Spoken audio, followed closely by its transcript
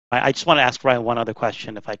I just want to ask Ryan one other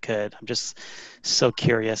question, if I could. I'm just so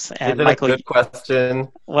curious. And Is it Michael, a good question?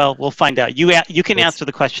 well, we'll find out. You can answer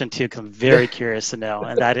the question too, because I'm very curious to know.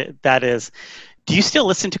 And that is, do you still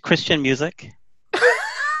listen to Christian music?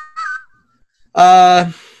 Michael,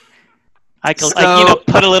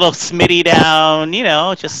 put a little Smitty down.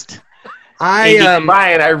 Just. Ryan,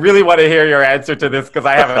 I really want to hear your answer to this because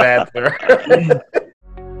I have an answer.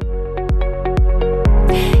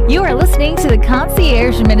 You are listening to the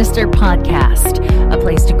Concierge Minister Podcast, a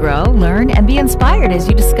place to grow, learn, and be inspired as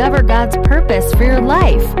you discover God's purpose for your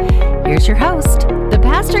life. Here's your host, the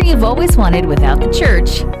pastor you've always wanted without the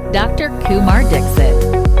church, Dr. Kumar Dixit.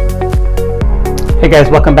 Hey guys,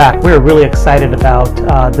 welcome back. We're really excited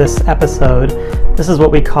about this episode. This is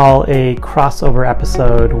what we call a crossover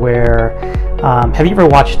episode where, have you ever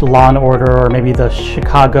watched Law and Order or maybe the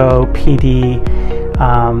Chicago PD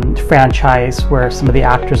franchise where some of the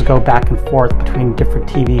actors go back and forth between different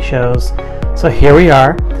TV shows? So here we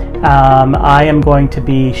are. I am going to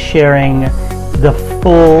be sharing the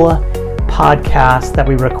full podcast that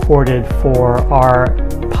we recorded for our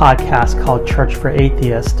podcast called Church for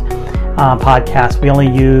Atheists podcast. We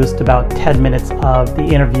only used about 10 minutes of the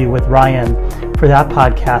interview with Ryan for that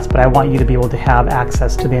podcast, but I want you to be able to have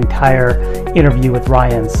access to the entire interview with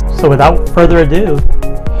Ryan. So without further ado,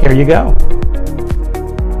 here you go.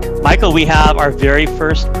 Michael, we have our very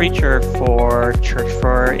first preacher for Church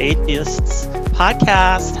for Atheists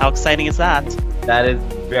podcast. How exciting is that? That is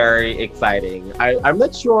very exciting. I'm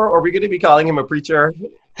not sure. Are we going to be calling him a preacher?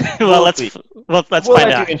 Well, let's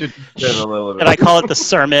find out. Introduce him a little bit. Did I call it the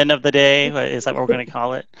sermon of the day? Is that what we're going to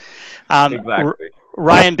call it? Exactly.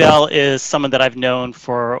 Ryan Bell is someone that I've known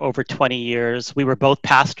for over 20 years. We were both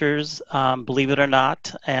pastors, believe it or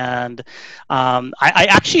not. And I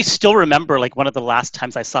actually still remember, like, one of the last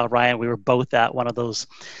times I saw Ryan, we were both at one of those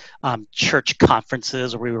church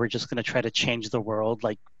conferences where we were just going to try to change the world,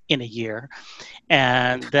 like, in a year.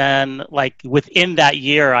 And then, like, within that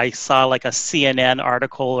year, I saw like a CNN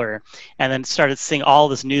article and then started seeing all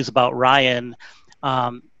this news about Ryan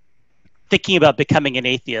thinking about becoming an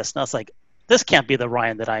atheist. And I was like, this can't be the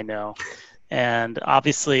Ryan that I know. And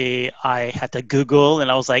obviously I had to Google,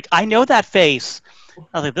 and I was like, I know that face.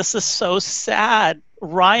 I was like, this is so sad.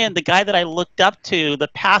 Ryan, the guy that I looked up to, the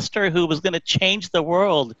pastor who was going to change the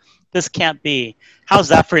world. This can't be. How's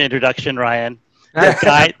that for an introduction, Ryan?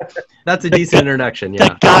 That's a decent introduction. Yeah,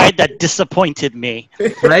 the guy that disappointed me.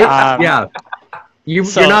 Right? Yeah. You're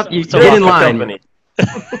in line.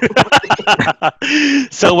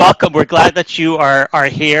 So welcome. We're glad that you are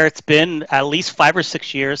here. It's been at least 5 or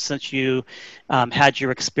 6 years since you had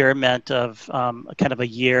your experiment of kind of a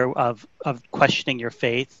year of questioning your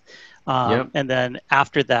faith. And then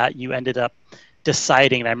after that, you ended up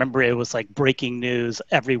deciding, and I remember it was like breaking news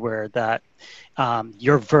everywhere, that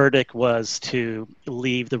your verdict was to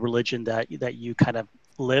leave the religion that you kind of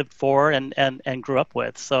lived for and grew up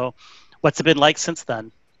with. So what's it been like since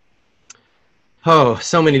then? Oh,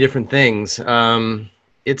 so many different things.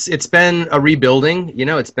 It's been a rebuilding.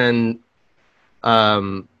 It's been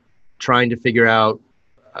trying to figure out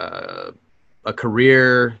a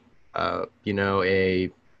career, a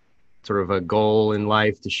sort of a goal in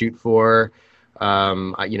life to shoot for.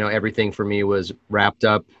 Everything for me was wrapped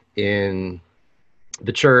up in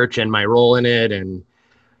the church and my role in it, and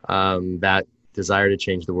that desire to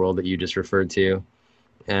change the world that you just referred to.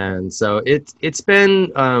 And so it's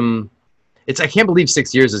been I can't believe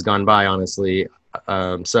 6 years has gone by, honestly.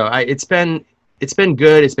 It's been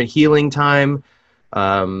good. It's been healing time.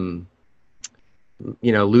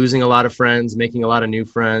 Losing a lot of friends, making a lot of new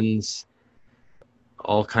friends,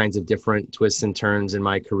 all kinds of different twists and turns in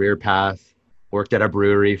my career path. Worked at a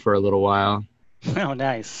brewery for a little while. Oh,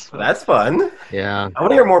 nice. Well, that's fun. Yeah. I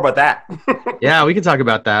want to hear more about that. Yeah, we can talk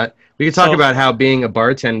about that. We can talk about how being a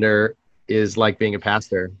bartender is like being a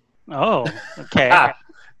pastor. Oh, okay.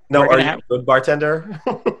 No, are you a good bartender?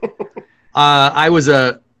 I was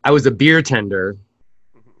a beer tender,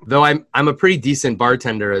 though I'm a pretty decent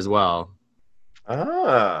bartender as well.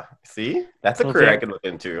 Ah, see? That's a career I could look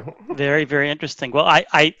into. Very, very interesting. Well,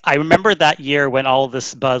 I remember that year when all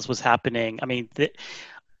this buzz was happening. I mean,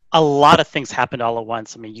 a lot of things happened all at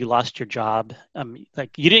once. I mean, you lost your job.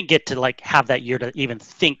 Like, you didn't get to like have that year to even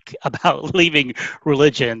think about leaving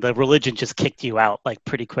religion. The religion just kicked you out like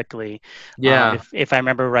pretty quickly. Yeah. If I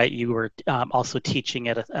remember right, you were also teaching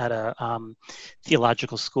at a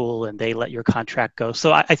theological school, and they let your contract go.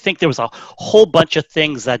 So I think there was a whole bunch of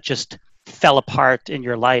things that just fell apart in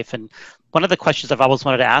your life. And one of the questions I've always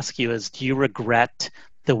wanted to ask you is, do you regret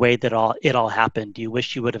the way that it all happened? Do you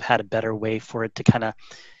wish you would have had a better way for it to kind of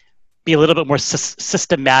be a little bit more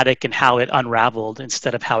systematic in how it unraveled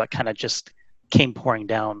instead of how it kind of just came pouring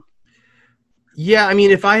down. Yeah, I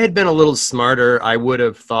mean, if I had been a little smarter, I would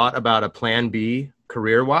have thought about a plan B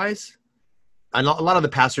career-wise. A lot of the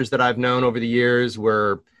pastors that I've known over the years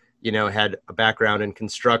were, had a background in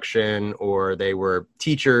construction, or they were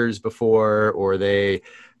teachers before, or they,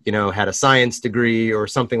 had a science degree or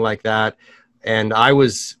something like that. And I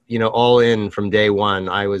was, all in from day one.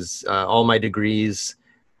 I was, all my degrees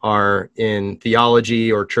are in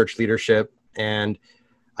theology or church leadership. And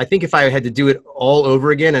I think if I had to do it all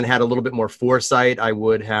over again and had a little bit more foresight, I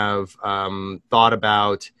would have thought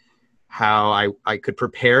about how I could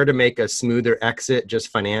prepare to make a smoother exit just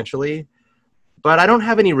financially. But I don't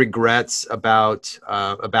have any regrets about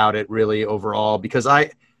it really overall, because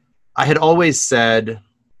I had always said,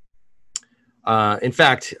 in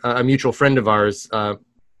fact, a mutual friend of ours,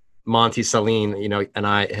 Monty Saline, and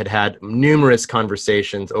I had numerous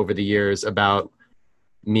conversations over the years about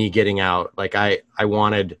me getting out. Like I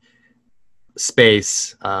wanted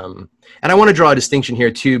space. And I want to draw a distinction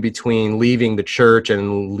here too between leaving the church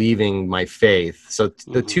and leaving my faith. So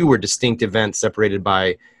the two were distinct events separated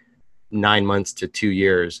by 9 months to 2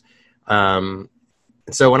 years.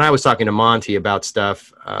 So when I was talking to Monty about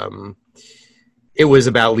stuff, it was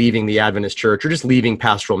about leaving the Adventist church or just leaving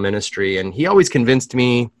pastoral ministry. And he always convinced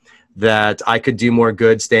me that I could do more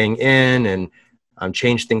good staying in and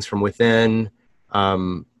change things from within.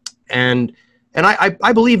 And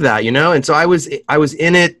I believe that, and so I was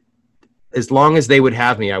in it as long as they would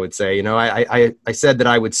have me, I would say. I said that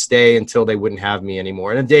I would stay until they wouldn't have me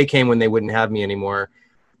anymore. And a day came when they wouldn't have me anymore,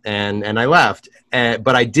 and I left.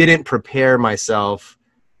 But I didn't prepare myself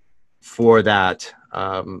for that.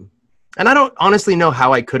 And I don't honestly know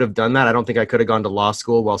how I could have done that. I don't think I could have gone to law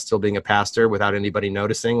school while still being a pastor without anybody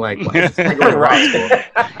noticing. Like, why is this guy going to law school?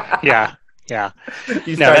 Yeah.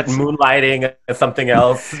 You start moonlighting as something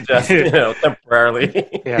else, just temporarily.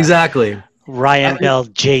 Yeah. Exactly. Ryan Bell,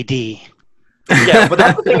 JD. Yeah, but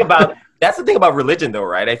that's the thing about religion, though,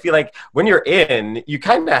 right? I feel like when you're in, you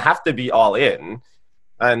kind of have to be all in.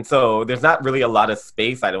 And so there's not really a lot of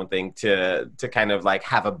space, I don't think, to kind of like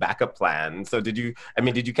have a backup plan. So did you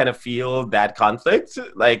kind of feel that conflict?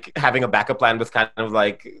 Like having a backup plan was kind of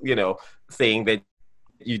like, saying that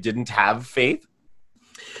you didn't have faith?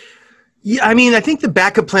 Yeah, I mean, I think the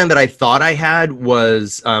backup plan that I thought I had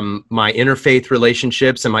was my interfaith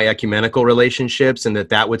relationships and my ecumenical relationships, and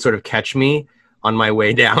that would sort of catch me on my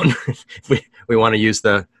way down. we want to use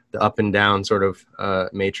the up and down sort of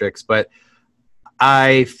matrix. But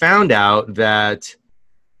I found out that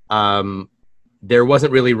there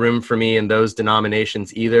wasn't really room for me in those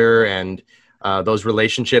denominations either, and those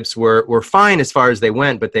relationships were fine as far as they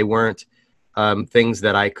went, but they weren't things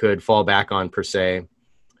that I could fall back on per se.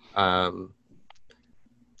 I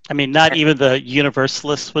mean, not even the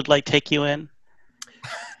Universalists would take you in.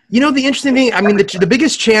 The interesting thing, I mean, the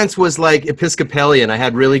biggest chance was like Episcopalian. I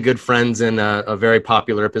had really good friends in a very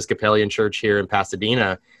popular Episcopalian church here in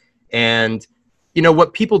Pasadena. And,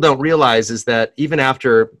 what people don't realize is that even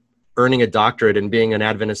after earning a doctorate and being an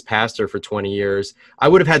Adventist pastor for 20 years, I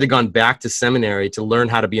would have had to gone back to seminary to learn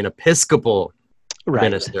how to be an Episcopal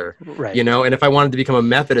minister, right. And if I wanted to become a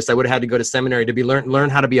Methodist, I would have had to go to seminary to learn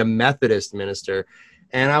how to be a Methodist minister.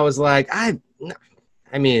 And I was like, I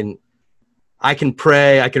mean, I can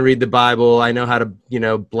pray, I can read the Bible, I know how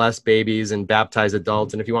to, bless babies and baptize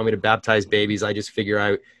adults. And if you want me to baptize babies, I just figure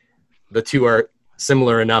out the two are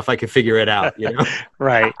similar enough. I can figure it out,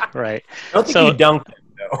 Right. I don't think you dunked them,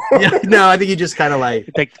 though. Yeah, no, I think you just kind of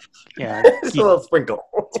just a little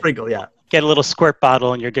sprinkle, yeah. Get a little squirt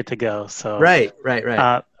bottle and you're good to go. So right.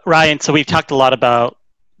 Ryan, so we've talked a lot about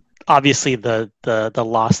obviously the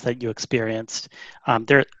loss that you experienced.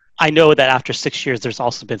 I know that after 6 years, there's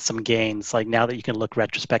also been some gains. Like now that you can look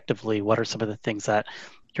retrospectively, what are some of the things that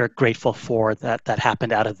you're grateful for that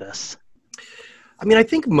happened out of this? I mean, I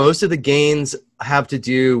think most of the gains have to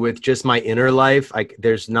do with just my inner life.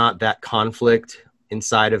 There's not that conflict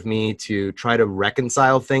inside of me to try to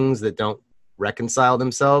reconcile things that don't reconcile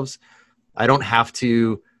themselves. I don't have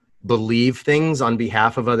to believe things on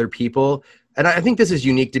behalf of other people. And I think this is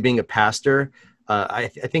unique to being a pastor. I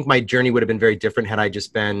think my journey would have been very different had I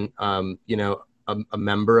just been, a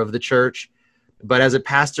member of the church. But as a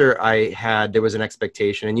pastor, there was an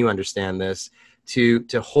expectation, and you understand this,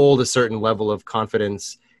 to hold a certain level of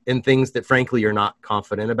confidence in things that frankly you're not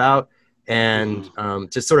confident about, and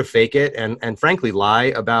to sort of fake it and frankly lie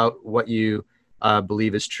about what you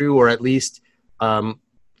believe is true, or at least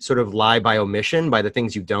sort of lie by omission, by the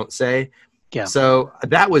things you don't say. Yeah. So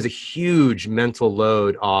that was a huge mental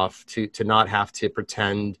load off to not have to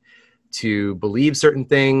pretend to believe certain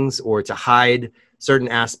things or to hide certain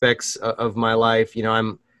aspects of my life. You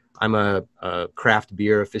know, I'm a craft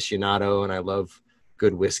beer aficionado, and I love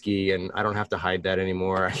good whiskey, and I don't have to hide that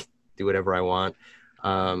anymore. I do whatever I want.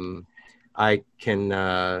 I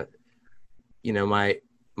can, you know, my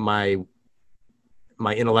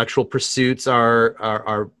intellectual pursuits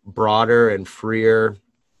are broader and freer.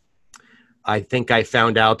 I think I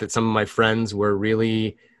found out that some of my friends were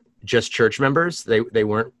really just church members. They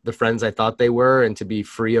weren't the friends I thought they were, and to be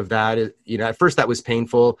free of that, you know, at first that was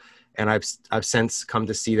painful, and I've since come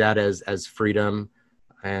to see that as freedom,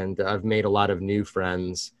 and I've made a lot of new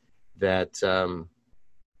friends that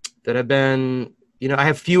have been, you know, I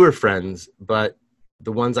have fewer friends, but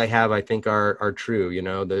the ones I have, I think are true. You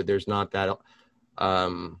know, there's not that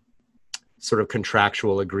sort of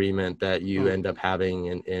contractual agreement that you end up having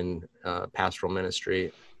in pastoral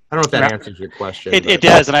ministry. I don't know if that answers your question. It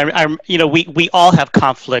does, and I'm you know, we all have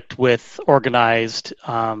conflict with organized.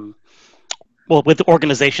 With the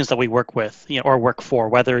organizations that we work with, you know, or work for,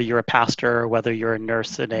 whether you're a pastor, whether you're a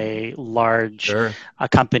nurse in a large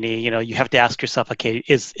company, you know, you have to ask yourself, okay,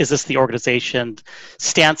 is this the organization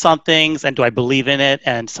stance on things, and do I believe in it?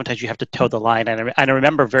 And sometimes you have to toe the line. And I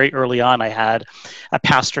remember very early on, I had a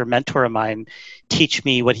pastor mentor of mine teach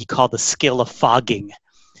me what he called the skill of fogging.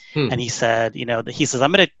 And he said, you know, he says,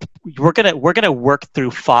 we're gonna work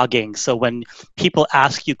through fogging. So when people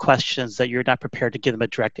ask you questions that you're not prepared to give them a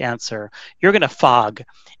direct answer, you're gonna fog.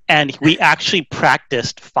 And we actually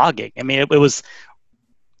practiced fogging. I mean, it was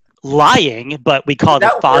lying, but we called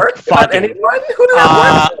it fogging. Anyone? Who did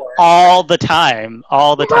that work for? All the time.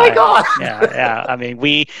 Oh my God. Yeah. I mean,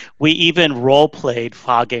 we even role played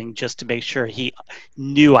fogging just to make sure I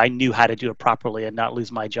knew how to do it properly and not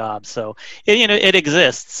lose my job. So it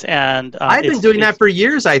exists, and I've been doing that for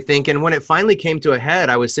years, I think. And when it finally came to a head,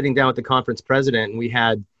 I was sitting down with the conference president, and we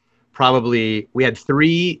had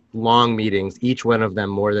 3 long meetings, each one of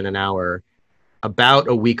them more than an hour, about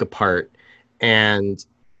a week apart. And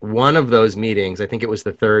one of those meetings, I think it was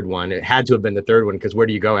the third one, it had to have been the third one, because where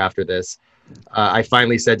do you go after this? I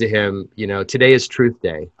finally said to him, you know, today is Truth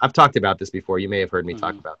Day. I've talked about this before. You may have heard me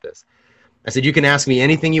talk about this. I said, you can ask me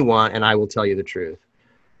anything you want, and I will tell you the truth.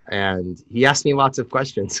 And he asked me lots of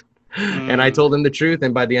questions. And I told him the truth.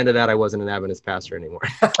 And by the end of that, I wasn't an Adventist pastor anymore.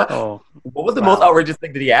 What was the most outrageous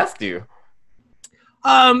thing that he asked you?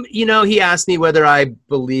 You know, he asked me whether I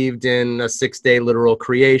believed in a 6-day literal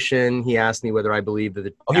creation. He asked me whether I believed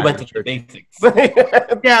that he went to the basics.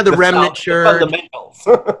 Yeah, the remnant church. Fundamentals.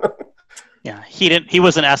 Yeah, he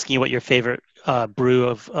wasn't asking you what your favorite brew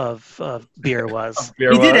of beer was.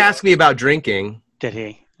 He did ask me about drinking. Did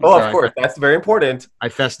he? Oh, of course. That's very important. I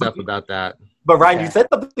fessed up about that. But Ryan, you said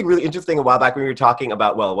something really interesting a while back when we were talking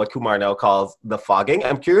about, what Kumar now calls the fogging.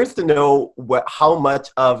 I'm curious to know how much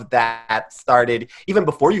of that started even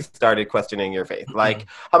before you started questioning your faith. Like,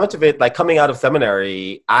 how much of it, like coming out of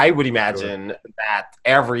seminary, I would imagine that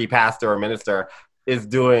every pastor or minister is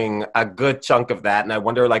doing a good chunk of that. And I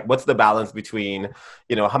wonder, like, what's the balance between,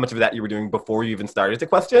 you know, how much of that you were doing before you even started to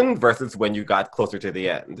question versus when you got closer to the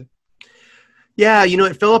end? Yeah, you know,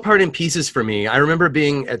 it fell apart in pieces for me. I remember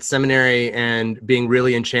being at seminary and being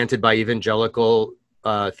really enchanted by evangelical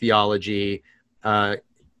theology,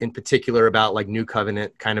 in particular about like New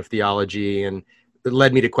Covenant kind of theology. And it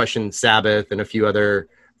led me to question Sabbath and a few other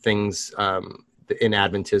things in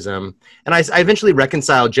Adventism. And I eventually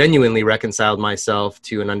genuinely reconciled myself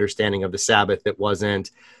to an understanding of the Sabbath that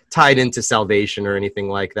wasn't tied into salvation or anything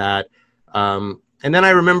like that. And then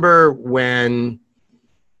I remember when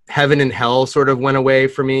heaven and hell sort of went away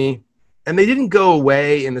for me, and they didn't go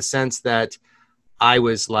away in the sense that I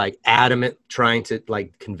was like adamant trying to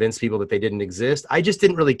like convince people that they didn't exist. I just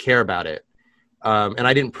didn't really care about it. And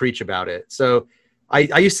I didn't preach about it. So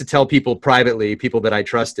I used to tell people privately, people that I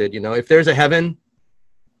trusted, you know, if there's a heaven,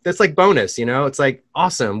 that's like bonus, you know, it's like,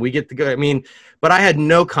 awesome. We get to go. I mean, but I had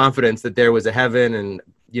no confidence that there was a heaven, and,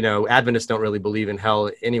 you know, Adventists don't really believe in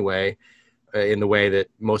hell anyway, in the way that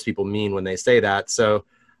most people mean when they say that. So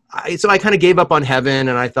I kind of gave up on heaven,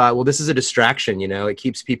 and I thought, well, this is a distraction, you know, it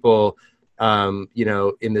keeps people, you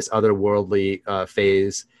know, in this otherworldly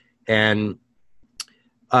phase. And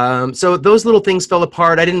so those little things fell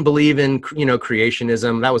apart. I didn't believe in, you know,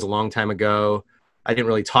 creationism. That was a long time ago. I didn't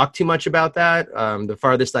really talk too much about that. The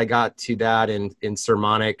farthest I got to that in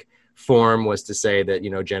sermonic form was to say that, you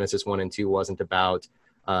know, Genesis 1 and 2 wasn't about,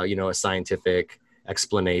 you know, a scientific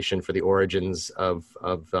explanation for the origins of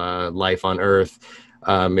life on Earth.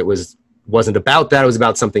 It was wasn't about that. It was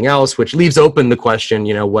about something else, which leaves open the question,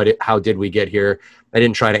 how did we get here? I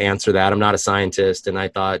didn't try to answer that. I'm not a scientist. And I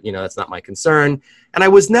thought, that's not my concern. And I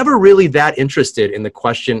was never really that interested in the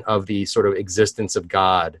question of the sort of existence of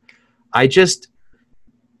God. I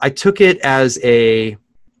took it as a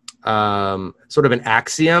sort of an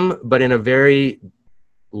axiom, but in a very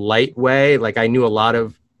light way. Like, I knew a lot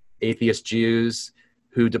of atheist Jews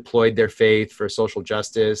who deployed their faith for social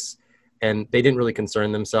justice, and they didn't really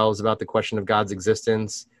concern themselves about the question of God's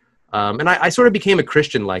existence. And I sort of became a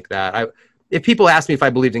Christian like that. If people asked me if I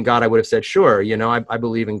believed in God, I would have said, sure, I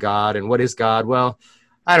believe in God. And what is God? Well,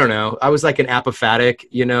 I don't know. I was like an apophatic,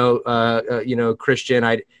 Christian.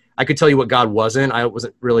 I could tell you what God wasn't. I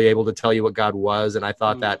wasn't really able to tell you what God was. And I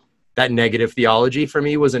thought that negative theology for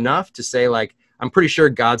me was enough to say, like, I'm pretty sure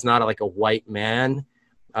God's not like a white man.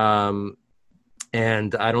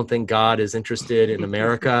 And I don't think God is interested in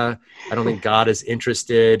America. I don't think God is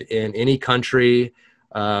interested in any country.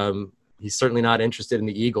 He's certainly not interested in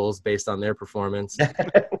the Eagles based on their performance.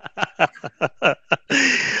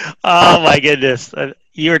 Oh my goodness.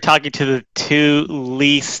 You were talking to the two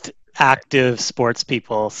least active sports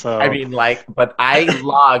people. So I mean, but I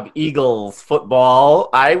log Eagles football.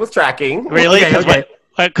 I was tracking. Really? Okay.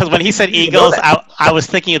 Because when he said Eagles, I was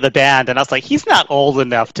thinking of the band, and I was like, he's not old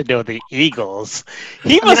enough to know the Eagles.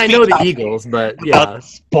 I know the Eagles, but yeah,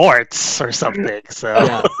 sports or something. So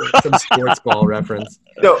yeah, some sports ball reference.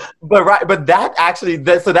 No, but that actually,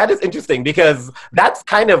 so that is interesting, because that's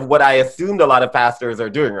kind of what I assumed a lot of pastors are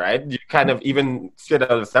doing, right? You kind of, even straight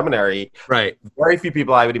out of seminary, right? Very few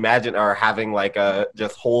people, I would imagine, are having like a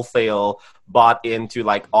just wholesale bought into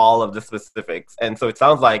like all of the specifics. And so it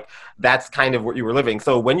sounds like that's kind of what you were living.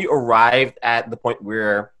 So when you arrived at the point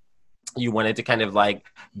where you wanted to kind of like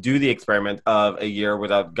do the experiment of a year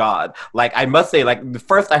without God, like, I must say, like, the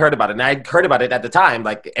first I heard about it, and I heard about it at the time,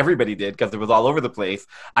 like everybody did, because it was all over the place.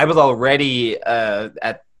 I was already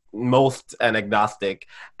at most an agnostic,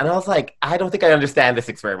 and I was like, I don't think I understand this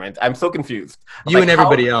experiment. I'm so confused. You and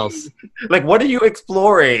everybody else. Like, what are you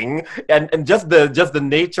exploring? And just the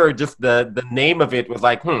nature, just the name of it was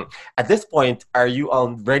like, at this point, are you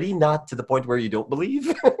already not to the point where you don't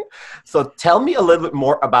believe? So tell me a little bit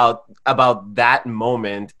more about that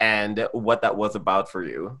moment and what that was about for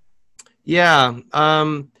you. Yeah.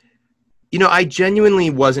 I genuinely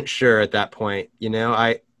wasn't sure at that point.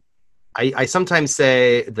 I sometimes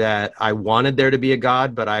say that I wanted there to be a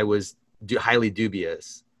God, but I was highly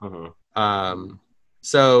dubious. Mm-hmm.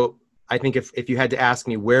 So I think if you had to ask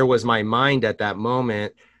me where was my mind at that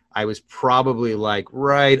moment, I was probably like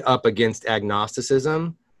right up against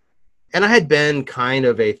agnosticism. And I had been kind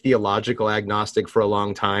of a theological agnostic for a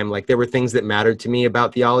long time. Like, there were things that mattered to me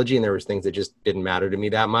about theology, and there was things that just didn't matter to me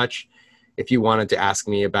that much. If you wanted to ask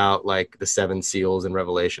me about like the 7 seals in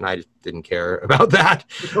Revelation, I just didn't care about that.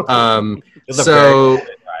 So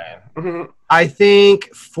I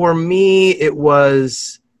think for me, it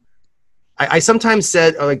was, I sometimes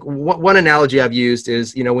said, like, one analogy I've used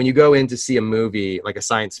is, when you go in to see a movie, like a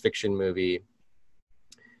science fiction movie,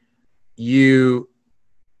 you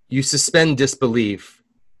suspend disbelief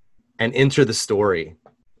and enter the story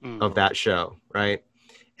of that show, right?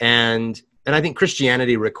 And I think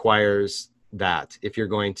Christianity requires that if you're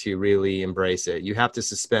going to really embrace it. You have to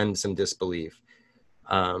suspend some disbelief.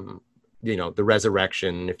 The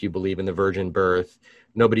resurrection, if you believe in the virgin birth,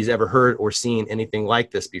 nobody's ever heard or seen anything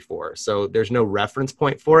like this before. So there's no reference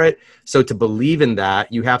point for it. So to believe in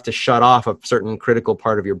that, you have to shut off a certain critical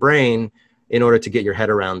part of your brain in order to get your head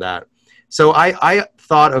around that. So I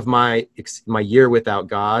thought of my year without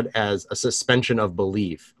God as a suspension of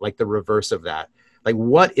belief, like the reverse of that. Like,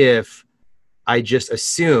 what if I just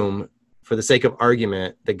assume, for the sake of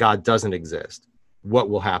argument, that God doesn't exist? What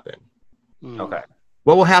will happen? Okay.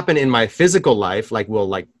 What will happen in my physical life? Like,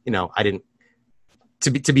 I didn't,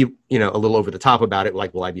 to be a little over the top about it.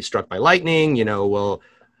 Like, will I be struck by lightning? Will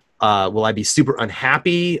I be super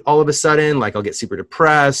unhappy all of a sudden? Like, I'll get super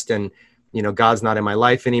depressed, and God's not in my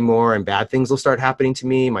life anymore, and bad things will start happening to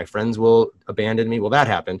me. My friends will abandon me. Well, that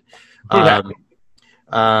happened. But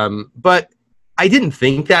I didn't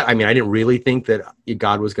think that. I mean, I didn't really think that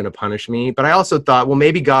God was going to punish me, but I also thought, well,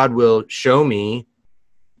 maybe God will show me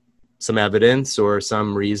some evidence or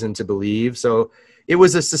some reason to believe. So it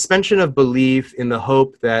was a suspension of belief in the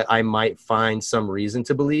hope that I might find some reason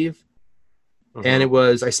to believe. Mm-hmm.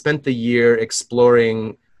 And I spent the year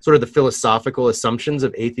exploring sort of the philosophical assumptions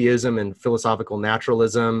of atheism and philosophical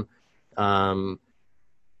naturalism.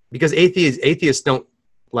 Because atheists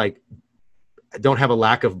don't have a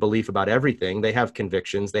lack of belief about everything. They have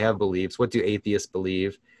convictions, they have beliefs. What do atheists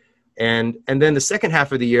believe? And then the second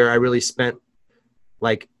half of the year, I really spent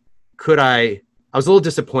like I was a little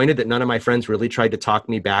disappointed that none of my friends really tried to talk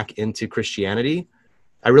me back into Christianity.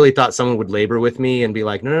 I really thought someone would labor with me and be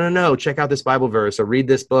like, no, check out this Bible verse or read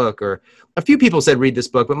this book. Or a few people said read this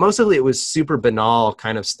book, but mostly it was super banal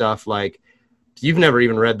kind of stuff like, you've never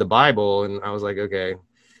even read the Bible. And I was like, okay.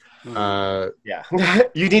 Yeah.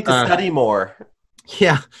 You need to study more.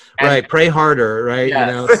 Yeah, right. Pray harder, right?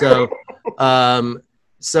 Yes.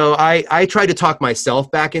 So I tried to talk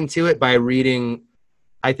myself back into it by reading,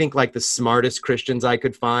 I think, like the smartest Christians I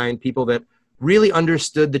could find, people that really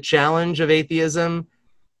understood the challenge of atheism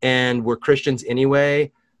and were Christians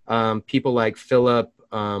anyway. People like Philip,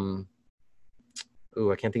 I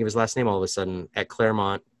can't think of his last name all of a sudden, at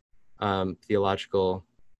Claremont Theological.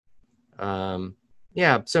 Some,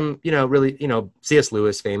 really, C.S.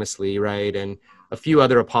 Lewis famously, right? And a few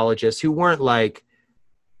other apologists who weren't like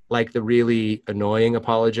the really annoying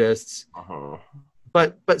apologists,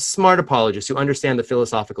 but smart apologists who understand the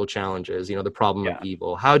philosophical challenges, the problem of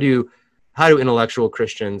evil. How do intellectual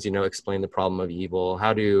Christians, explain the problem of evil?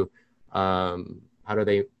 How do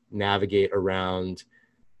they navigate around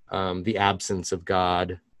the absence of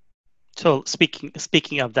God? So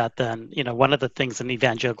speaking of that, then, one of the things in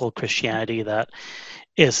evangelical Christianity that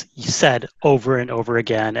is said over and over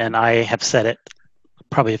again, and I have said it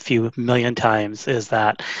probably a few million times, is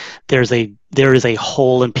that there is a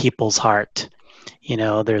hole in people's heart.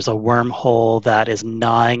 There's a wormhole that is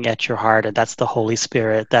gnawing at your heart, and that's the Holy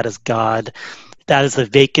Spirit. That is God. That is the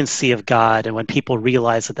vacancy of God. And when people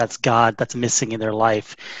realize that that's God that's missing in their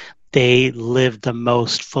life, they live the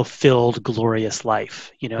most fulfilled, glorious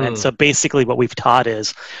life. And so basically what we've taught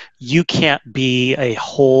is you can't be a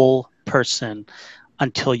whole person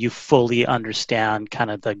until you fully understand kind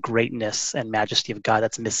of the greatness and majesty of God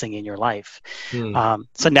that's missing in your life.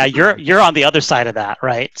 So now you're on the other side of that,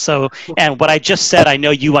 right? So, and what I just said, I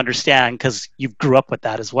know you understand because you grew up with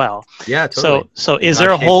that as well. Yeah, totally. So is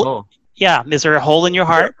there a hole? Yeah, is there a hole in your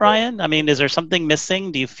heart, Ryan? I mean, is there something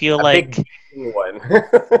missing? Do you feel like big one?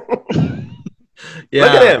 Yeah.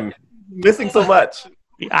 Look at him, missing so much.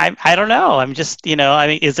 I don't know. I'm just,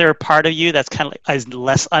 is there a part of you that's kind of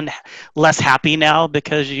less happy now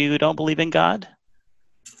because you don't believe in God?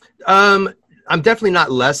 I'm definitely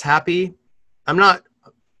not less happy. I'm not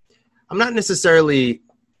necessarily,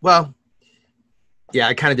 well, yeah,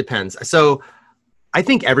 it kind of depends. So I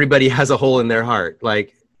think everybody has a hole in their heart.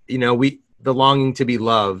 Like, the longing to be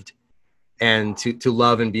loved and to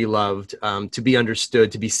love and be loved, to be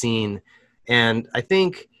understood, to be seen. And I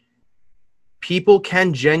think people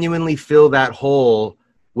can genuinely fill that hole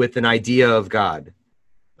with an idea of God.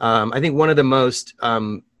 I think one of the most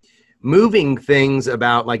moving things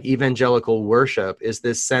about like evangelical worship is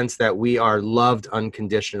this sense that we are loved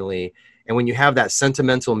unconditionally. And when you have that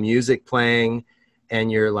sentimental music playing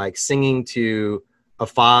and you're like singing to a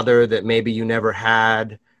father that maybe you never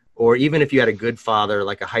had, or even if you had a good father,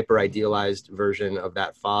 like a hyper idealized version of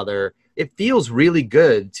that father, it feels really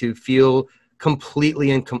good to feel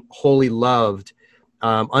completely and wholly loved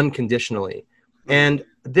unconditionally. And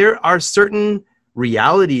there are certain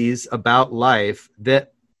realities about life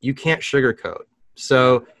that you can't sugarcoat.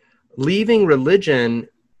 So leaving religion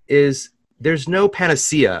there's no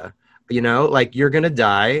panacea, like you're going to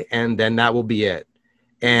die and then that will be it.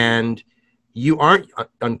 And you aren't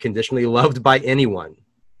unconditionally loved by anyone.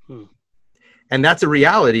 And that's a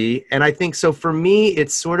reality. And I think so for me,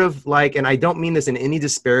 it's sort of like, and I don't mean this in any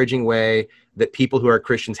disparaging way, that people who are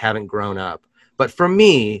Christians haven't grown up. But for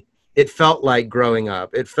me, it felt like growing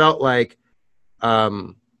up. It felt like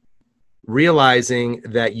realizing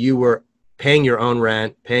that you were paying your own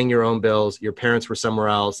rent, paying your own bills, your parents were somewhere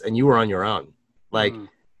else, and you were on your own. Like,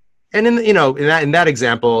 and in that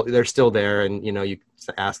example, they're still there, and you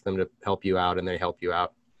ask them to help you out, and they help you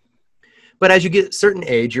out. But as you get a certain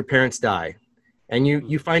age, your parents die. And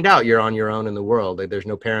you find out you're on your own in the world. Like, there's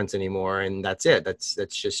no parents anymore, and that's it. That's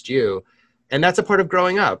just you. And that's a part of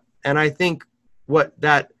growing up. And I think what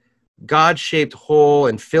that God-shaped hole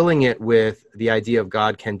and filling it with the idea of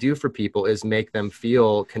God can do for people is make them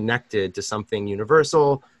feel connected to something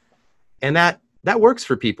universal. And that works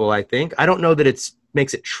for people, I think. I don't know that it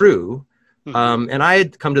makes it true. And I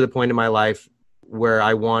had come to the point in my life where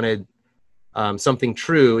I wanted something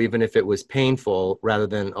true, even if it was painful, rather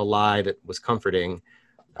than a lie that was comforting.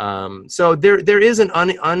 So there is an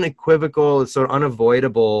unequivocal, sort of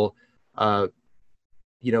unavoidable,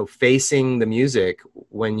 facing the music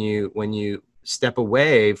when you step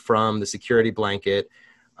away from the security blanket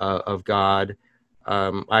of God.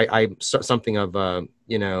 I'm something of a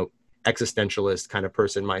existentialist kind of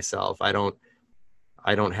person myself. I don't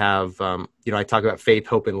have, I talk about faith,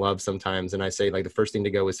 hope, and love sometimes. And I say, like, the first thing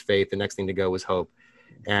to go is faith. The next thing to go is hope.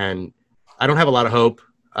 And I don't have a lot of hope,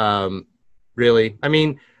 really. I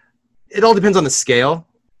mean, it all depends on the scale.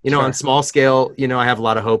 Sure. On small scale, I have a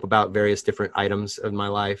lot of hope about various different items of my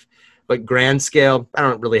life. But grand scale, I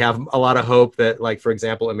don't really have a lot of hope that, like, for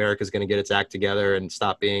example, America's going to get its act together and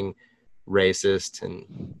stop being racist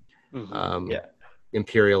and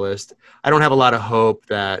imperialist. I don't have a lot of hope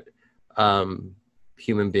that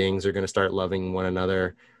human beings are going to start loving one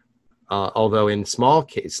another. Although in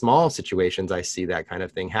small situations, I see that kind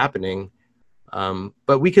of thing happening.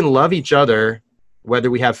 But we can love each other whether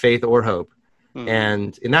we have faith or hope. Mm-hmm.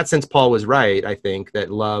 And in that sense, Paul was right, I think, that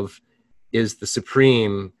love is the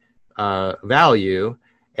supreme value,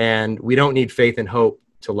 and we don't need faith and hope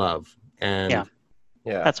to love. And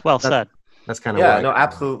that's well said. That's kind of no,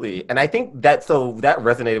 absolutely. And I think that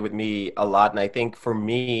resonated with me a lot. And I think for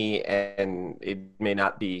me, and it may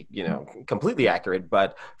not be, completely accurate,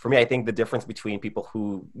 but for me, I think the difference between people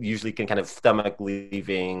who usually can kind of stomach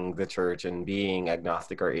leaving the church and being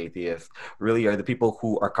agnostic or atheist really are the people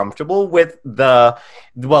who are comfortable with the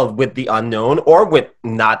unknown, or with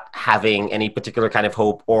not having any particular kind of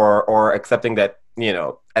hope, or accepting that,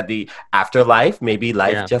 at the afterlife, maybe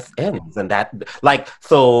life just ends. And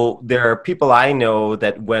so there are people I know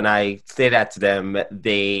that when I say that to them,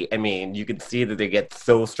 you can see that they get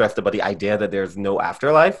so stressed about the idea that there's no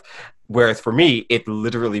afterlife. Whereas for me, it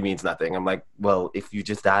literally means nothing. I'm like, well, if you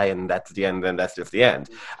just die and that's the end, then that's just the end.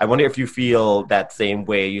 I wonder if you feel that same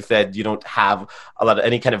way. You said you don't have a lot of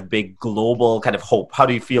any kind of big global kind of hope. How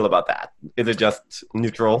do you feel about that? Is it just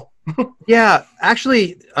neutral? Yeah,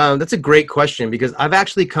 actually, that's a great question, because I've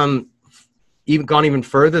actually gone even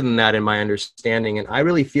further than that in my understanding. And I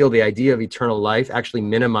really feel the idea of eternal life actually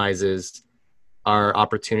minimizes our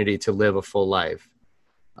opportunity to live a full life.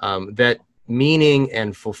 That meaning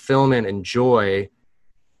and fulfillment and joy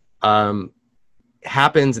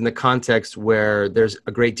happens in the context where there's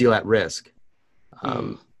a great deal at risk.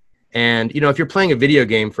 And, if you're playing a video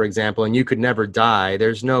game, for example, and you could never die,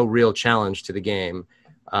 there's no real challenge to the game.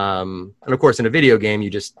 And of course, in a video game, you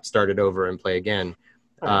just start it over and play again,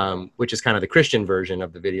 which is kind of the Christian version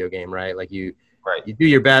of the video game, right? Like you do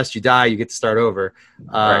your best, you die, you get to start over.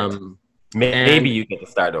 Maybe you get to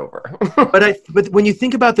start over. but when you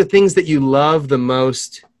think about the things that you love the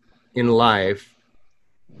most in life,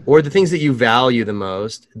 or the things that you value the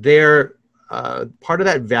most, they're part of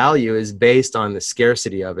that value is based on the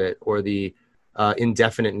scarcity of it, or the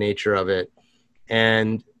indefinite nature of it.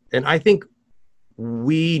 And I think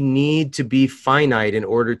we need to be finite in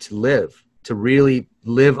order to really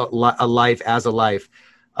live a life as a life.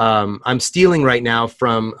 I'm stealing right now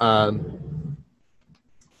from a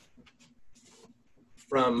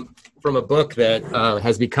book that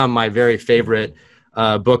has become my very favorite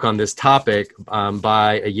book on this topic,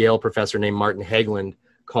 by a Yale professor named Martin Hageland,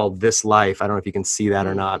 called This Life. I don't know if you can see that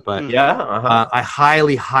or not, but I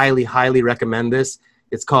highly, highly, highly recommend this.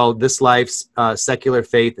 It's called This Life's Secular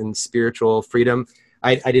Faith and Spiritual Freedom.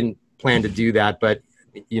 I didn't plan to do that, but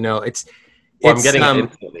I'm getting it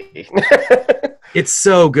instantly. It's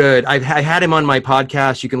so good. I had him on my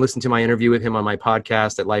podcast. You can listen to my interview with him on my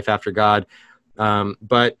podcast at Life After God.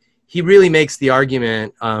 But he really makes the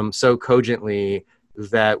argument so cogently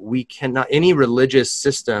that we cannot, any religious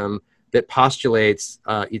system that postulates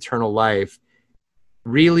eternal life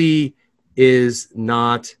really is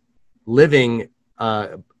not living,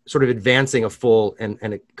 sort of advancing a full and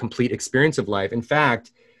a complete experience of life. In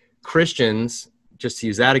fact, Christians, just to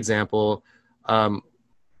use that example,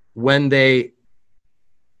 when they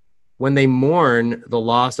mourn the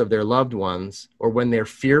loss of their loved ones, or when they're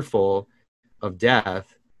fearful of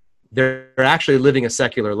death, they're actually living a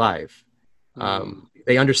secular life.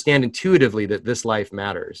 They understand intuitively that this life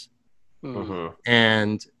matters. Mm-hmm.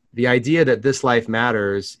 And the idea that this life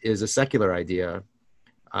matters is a secular idea.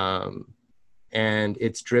 And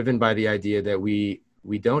it's driven by the idea that we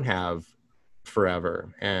don't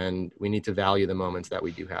forever, and we need to value the moments that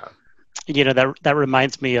we do have. That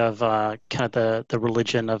reminds me of kind of the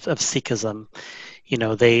religion of Sikhism.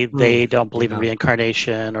 They don't believe in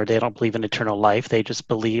reincarnation, or they don't believe in eternal life. They just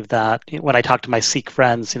believe that, when I talk to my Sikh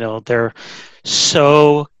friends, they're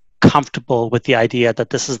so comfortable with the idea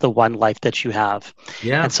that this is the one life that you have.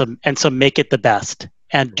 Yeah. And so make it the best,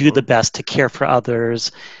 and do the best to care for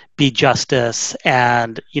others, be justice,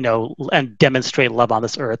 and and demonstrate love on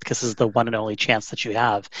this earth, because this is the one and only chance that you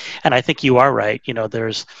have. And I think you are right.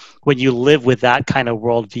 When you live with that kind of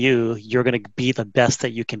worldview, you're going to be the best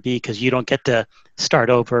that you can be, because you don't get to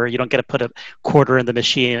start over. You don't get to put a quarter in the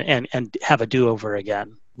machine and have a do-over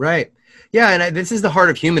again. Right. Yeah. And this is the heart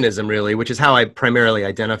of humanism, really, which is how I primarily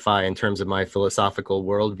identify in terms of my philosophical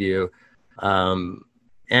worldview.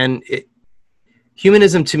 And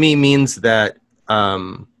humanism to me means that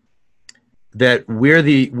that we're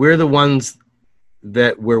the ones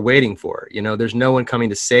that we're waiting for. You know, there's no one coming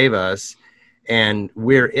to save us, and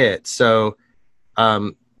we're it. So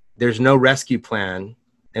there's no rescue plan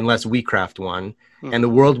unless we craft one. And the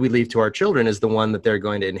world we leave to our children is the one that they're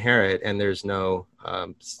going to inherit, and there's no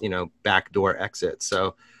backdoor exit.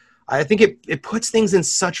 So I think it puts things in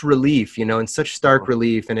such relief, in such stark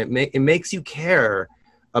relief, and it makes you care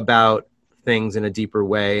about things in a deeper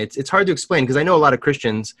way. It's hard to explain, because I know a lot of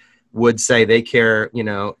Christians would say they care,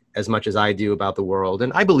 as much as I do about the world,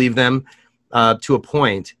 and I believe them to a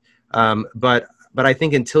point. But I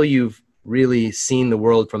think until you've really seen the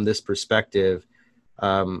world from this perspective,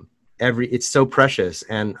 it's so precious,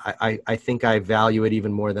 and I think I value it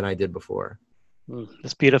even more than I did before.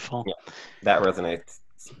 It's beautiful. Yeah, that resonates.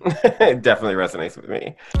 It definitely resonates with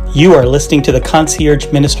me. You are listening to the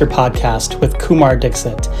Concierge Minister Podcast with Kumar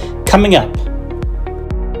Dixit. Coming up.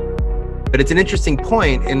 But it's an interesting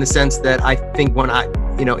point in the sense that I think when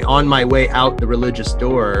on my way out the religious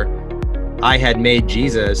door, I had made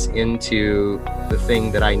Jesus into the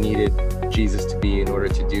thing that I needed Jesus to be in order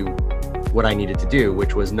to do what I needed to do,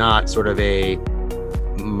 which was not sort of a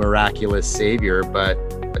miraculous savior, but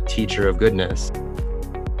a teacher of goodness.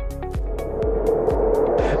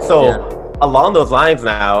 So along those lines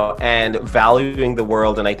now, and valuing the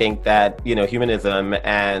world, and I think that, humanism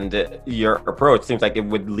and your approach seems like it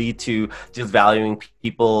would lead to just valuing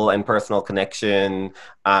people and personal connection,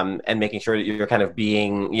 and making sure that you're kind of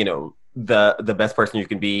being, the best person you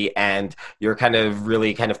can be, and you're kind of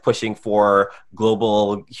really kind of pushing for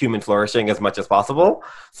global human flourishing as much as possible.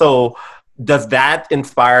 So does that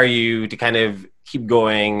inspire you to kind of keep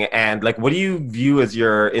going? And what do you view as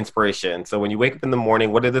your inspiration? So when you wake up in the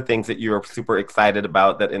morning, what are the things that you're super excited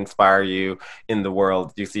about that inspire you in the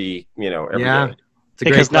world you see, every day? It's a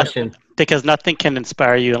great question. Because nothing can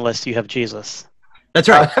inspire you unless you have Jesus. That's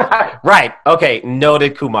right. Right. Okay.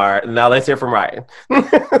 Noted, Kumar. Now let's hear from Ryan.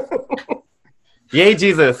 Yay,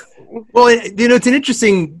 Jesus. Well, it's an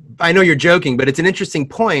interesting, I know you're joking, but it's an interesting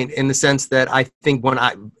point in the sense that I think when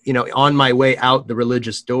on my way out the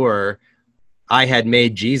religious door, I had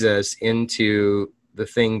made Jesus into the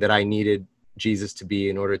thing that I needed Jesus to be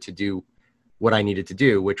in order to do what I needed to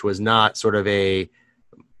do, which was not sort of a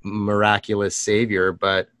miraculous savior,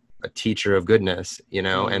 but a teacher of goodness,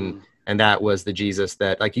 and that was the Jesus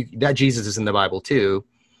that that Jesus is in the Bible too.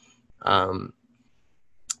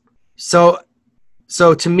 So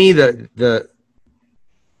to me, the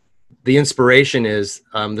inspiration is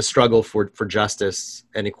the struggle for justice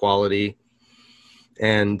and equality,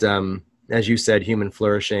 and as you said, human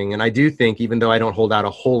flourishing. And I do think, even though I don't hold out a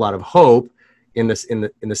whole lot of hope in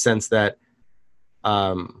the sense that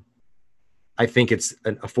I think it's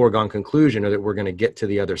a foregone conclusion, or that we're going to get to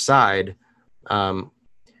the other side.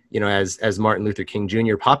 As Martin Luther King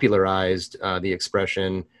Jr. popularized the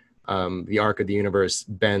expression, the arc of the universe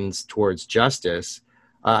bends towards justice.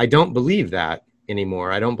 I don't believe that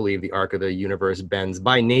anymore. I don't believe the arc of the universe bends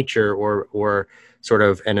by nature or sort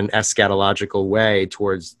of in an eschatological way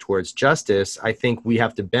towards justice. I think we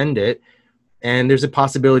have to bend it, and there's a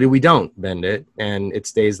possibility we don't bend it and it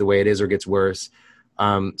stays the way it is or gets worse.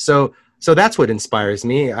 So that's what inspires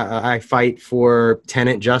me. I fight for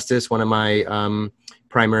tenant justice. One of my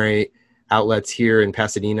primary outlets here in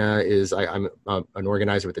Pasadena is I'm an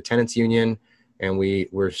organizer with the tenants union, and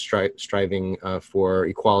we're striving for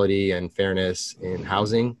equality and fairness in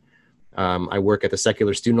housing. I work at the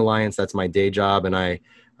Secular Student Alliance. That's my day job, and I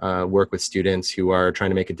work with students who are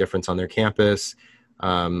trying to make a difference on their campus.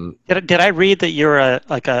 Did I read that you're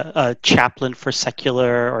a chaplain for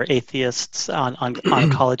secular or atheists on a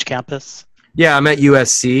college campus? Yeah, I'm at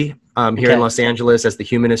USC here in Los Angeles as the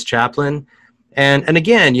humanist chaplain, and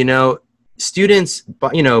again, students,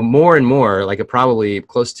 more and more, probably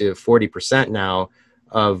close to 40% now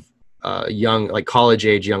of young, college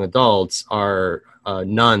age young adults are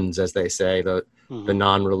nuns, as they say, the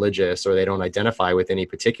non-religious, or they don't identify with any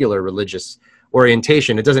particular religious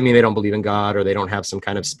orientation. It doesn't mean they don't believe in God, or they don't have some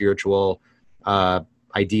kind of spiritual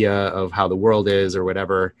idea of how the world is or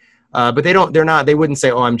whatever. But they wouldn't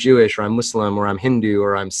say, oh, I'm Jewish, or I'm Muslim, or I'm Hindu,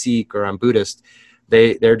 or I'm Sikh, or I'm Buddhist.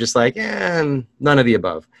 They're just none of the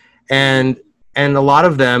above. And a lot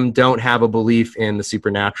of them don't have a belief in the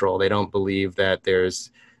supernatural. They don't believe that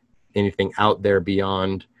there's anything out there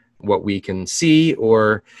beyond what we can see,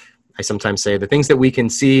 or I sometimes say the things that we can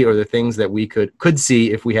see, or the things that we could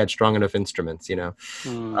see if we had strong enough instruments,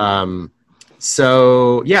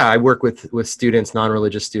 So yeah, I work with students,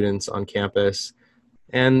 non-religious students on campus,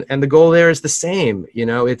 and the goal there is the same.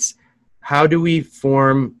 It's how do we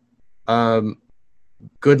form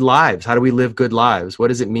good lives? How do we live good lives? What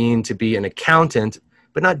does it mean to be an accountant,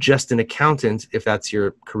 but not just an accountant, if that's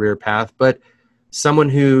your career path, but someone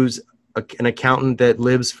who's an accountant that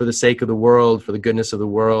lives for the sake of the world, for the goodness of the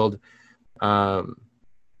world.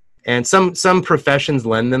 And some professions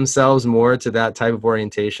lend themselves more to that type of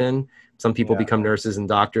orientation. Some people become nurses and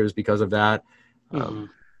doctors because of that.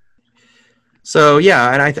 So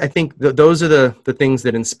yeah, and I think those are the things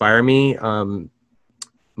that inspire me.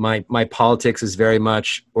 My politics is very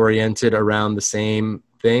much oriented around the same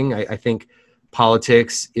thing. I think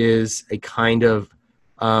politics is a kind of,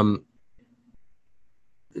 to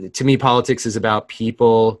me, politics is about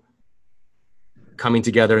people coming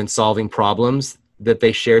together and solving problems that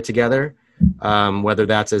they share together, whether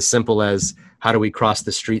that's as simple as how do we cross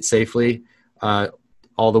the street safely,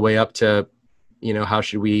 all the way up to, how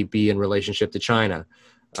should we be in relationship to China?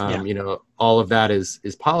 All of that is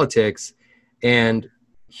politics. And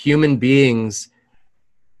human beings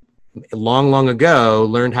long ago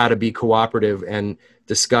learned how to be cooperative and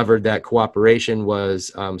discovered that cooperation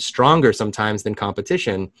was stronger sometimes than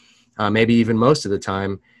competition, maybe even most of the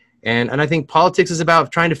time. And I think politics is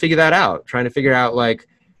about trying to figure that out, trying to figure out, like,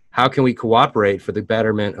 how can we cooperate for the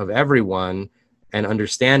betterment of everyone, and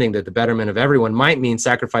understanding that the betterment of everyone might mean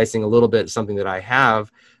sacrificing a little bit of something that I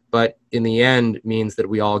have, but in the end means that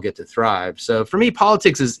we all get to thrive. So for me,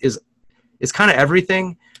 politics is kind of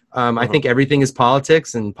everything. I think everything is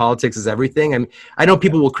politics, and politics is everything. I mean, I know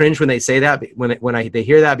people will cringe when they say that, when they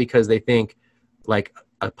hear that, because they think like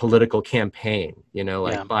a political campaign,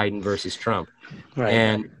 Biden versus Trump. Right.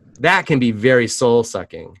 And that can be very soul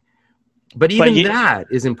sucking. But even that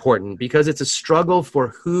is important, because it's a struggle for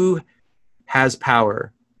who has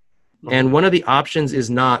power. And one of the options is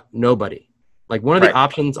not nobody. Like, one of the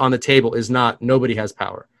options on the table is not nobody has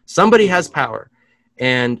power. Somebody has power.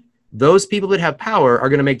 And those people that have power are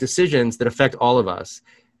going to make decisions that affect all of us.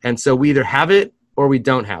 And so we either have it or we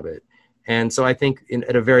don't have it. And so I think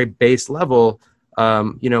at a very base level,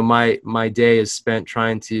 my day is spent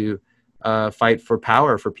trying to fight for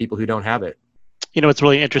power for people who don't have it. What's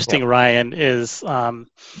really interesting, Ryan, is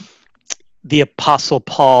the Apostle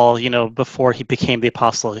Paul, before he became the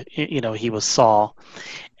apostle, he was Saul,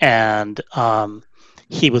 and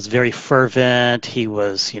he was very fervent. He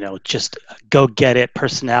was, just go get it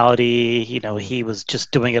personality. He was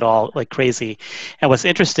just doing it all like crazy. And what's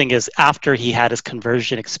interesting is, after he had his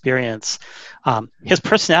conversion experience, his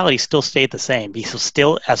personality still stayed the same. He was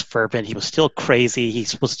still as fervent. He was still crazy. He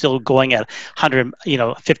was still going at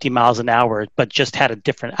 50 miles an hour, but just had a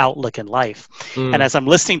different outlook in life. And as I'm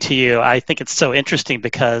listening to you, I think it's so interesting,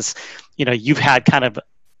 because, you've had kind of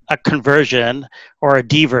a conversion or a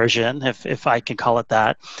diversion, if I can call it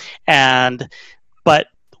that. But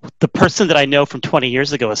the person that I know from 20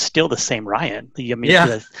 years ago is still the same Ryan. I mean,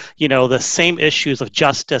 the same issues of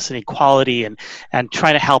justice and equality, and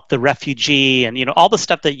trying to help the refugee, and, all the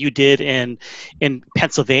stuff that you did in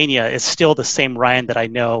Pennsylvania is still the same Ryan that I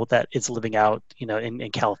know that is living out,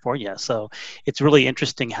 in California. So it's really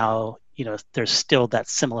interesting how, there's still that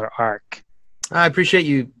similar arc. I appreciate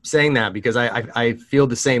you saying that, because I feel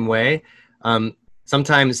the same way.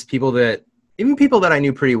 Sometimes people that I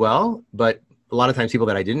knew pretty well, but a lot of times people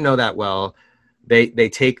that I didn't know that well, they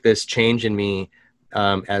take this change in me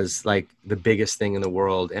as like the biggest thing in the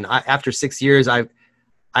world. And after 6 years, I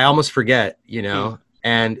almost forget,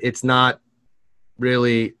 and it's not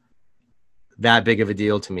really that big of a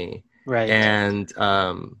deal to me. Right. And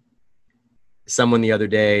someone the other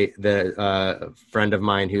day, a friend of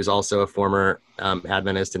mine who's also a former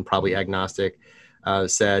Adventist and probably agnostic,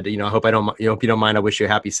 said, I hope if you don't mind, I wish you a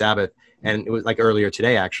happy Sabbath. And it was like earlier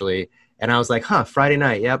today, actually. And I was like, Friday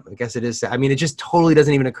night. Yep. I guess it is. I mean, it just totally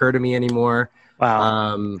doesn't even occur to me anymore.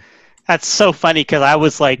 Wow. That's so funny, because I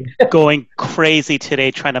was like going crazy today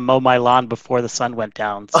trying to mow my lawn before the sun went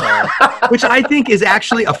down. So. Which I think is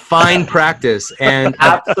actually a fine practice, and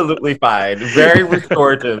absolutely fine. Very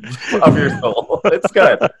restorative of your soul. It's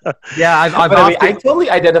good. Yeah, I totally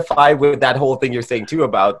identify with that whole thing you're saying too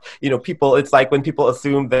about, people. It's like when people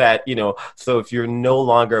assume that, so if you're no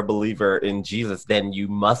longer a believer in Jesus, then you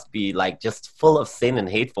must be like just full of sin and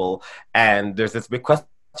hateful. And there's this big question.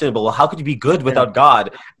 Well, how could you be good without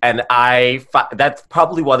God? And that's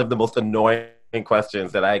probably one of the most annoying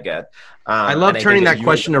questions that I get. I love turning that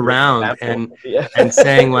question around and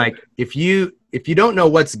saying, like, if you don't know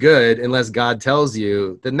what's good unless God tells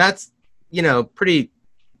you, then that's pretty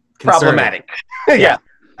problematic.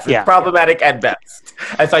 It's problematic at best.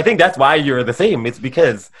 And so I think that's why you're the same. It's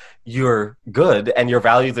because you're good and your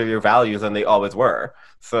values are your values, and they always were.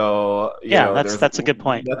 So that's a good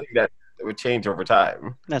point. Nothing that would change over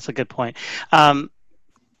time. That's a good point.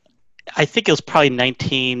 I think it was probably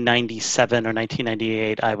 1997 or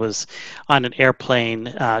 1998. I was on an airplane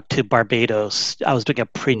to Barbados. I was doing a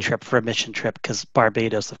pre-trip for a mission trip because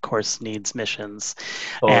Barbados, of course, needs missions.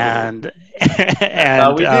 Totally. And That's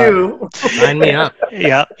how we do. Sign me up.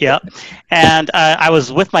 Yeah. And I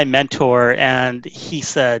was with my mentor, and he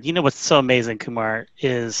said, "You know what's so amazing, Kumar,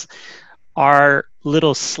 is our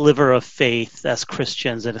little sliver of faith as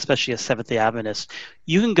Christians, and especially as Seventh-day Adventists.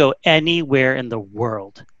 You can go anywhere in the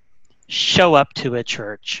world, show up to a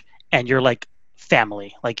church, and you're like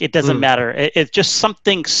family. Like it doesn't matter. It's just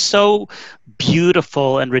something so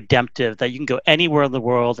beautiful and redemptive that you can go anywhere in the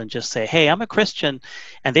world and just say, 'Hey, I'm a Christian,'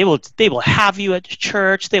 and they will have you at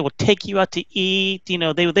church. They will take you out to eat. You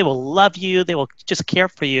know, they will love you. They will just care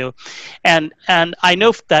for you. And I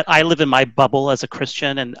know that I live in my bubble as a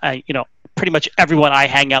Christian, and pretty much everyone I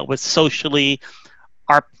hang out with socially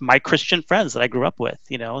are my Christian friends that I grew up with,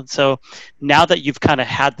 And so now that you've kind of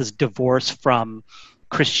had this divorce from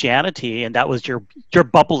Christianity and that was your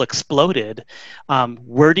bubble exploded,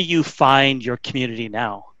 where do you find your community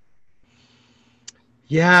now?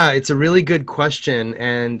 Yeah, it's a really good question.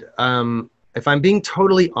 And if I'm being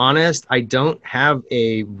totally honest, I don't have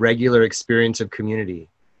a regular experience of community.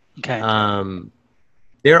 Okay.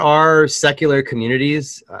 There are secular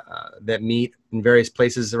communities that meet in various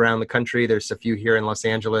places around the country. There's a few here in Los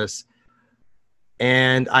Angeles.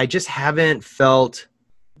 And I just haven't felt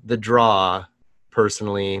the draw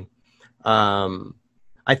personally.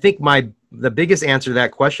 I think the biggest answer to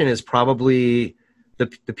that question is probably the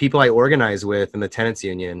people I organize with in the tenants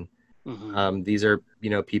union. Mm-hmm. These are,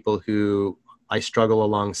 people who I struggle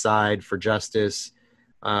alongside for justice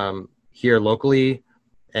here locally.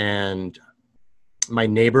 And my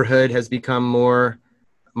neighborhood has become more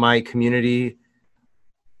my community,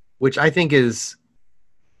 which I think is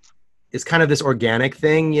kind of this organic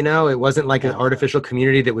thing, It wasn't like an artificial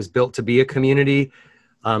community that was built to be a community.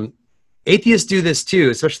 Atheists do this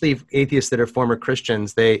too, especially atheists that are former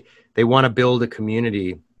Christians. They want to build a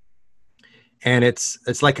community, and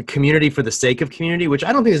it's like a community for the sake of community, which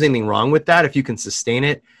I don't think there's anything wrong with that if you can sustain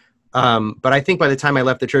it. But I think by the time I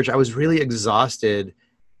left the church, I was really exhausted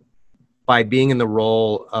by being in the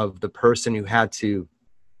role of the person who had to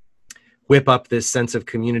whip up this sense of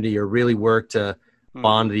community or really work to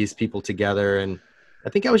bond these people together. And I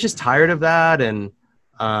think I was just tired of that. And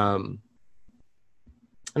of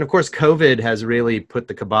course, COVID has really put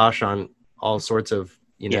the kibosh on all sorts of,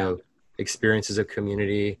 experiences of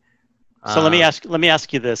community. So let me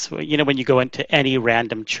ask you this. When you go into any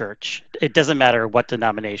random church, it doesn't matter what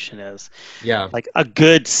denomination is. Yeah. Like a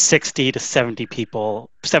good 60 to 70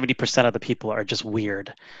 people, 70% of the people are just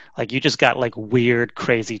weird. Like you just got like weird,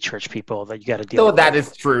 crazy church people that you got to deal with. So that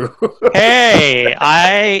is true. Hey,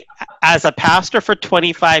 as a pastor for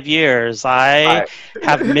 25 years, I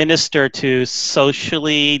have ministered to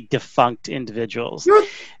socially defunct individuals. You're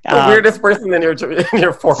the weirdest person in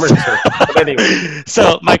your former church. But anyway.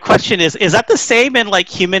 So my question is that the same in like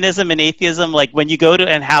humanism and atheism? Like when you go to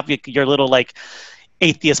and have your little like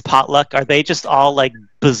atheist potluck, are they just all like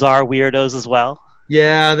bizarre weirdos as well?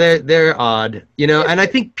 Yeah, they're odd, and I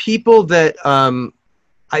think people that,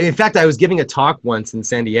 in fact, I was giving a talk once in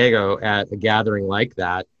San Diego at a gathering like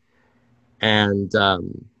that. And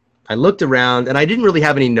I looked around and I didn't really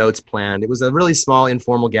have any notes planned. It was a really small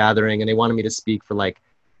informal gathering and they wanted me to speak for like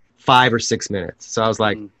 5 or 6 minutes. So I was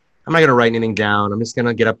like, I'm not going to write anything down. I'm just going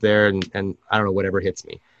to get up there and I don't know, whatever hits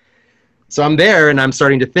me. So I'm there and I'm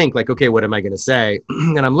starting to think like, okay, what am I going to say?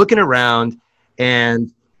 And I'm looking around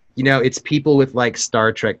and, it's people with like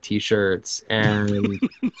Star Trek t-shirts and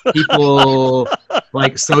people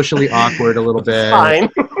like socially awkward a little bit.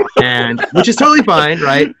 Fine. And which is totally fine,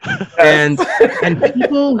 right? And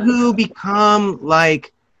people who become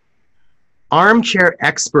like armchair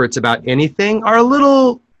experts about anything are a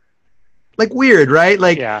little like weird, right?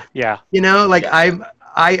 Like yeah.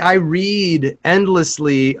 I read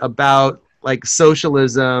endlessly about like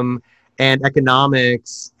socialism and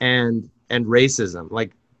economics and racism.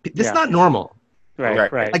 Like it's not normal.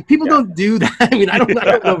 Right. Like people don't do that. I mean, I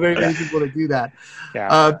don't know very many people that do that.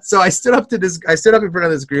 Yeah. So I stood up in front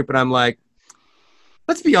of this group and I'm like,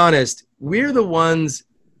 let's be honest. We're the ones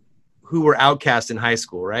who were outcast in high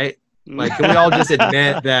school, right? Like, can we all just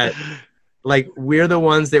admit that, like, we're the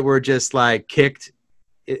ones that were just like kicked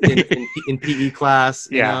in PE class,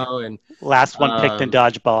 you know, and last one picked in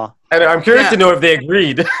dodgeball. And I'm curious to know if they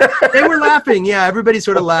agreed. They were laughing. Yeah, everybody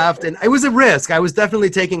sort of laughed. And it was a risk. I was definitely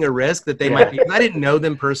taking a risk that they might be. I didn't know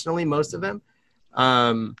them personally, most of them.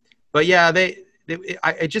 But yeah,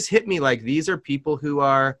 it just hit me like these are people who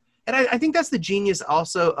are, and I think that's the genius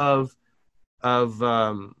also of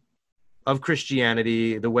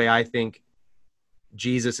Christianity, the way I think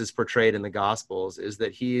Jesus is portrayed in the Gospels, is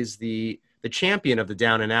that he is the champion of the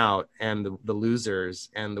down and out and the losers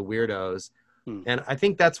and the weirdos. And I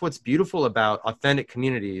think that's what's beautiful about authentic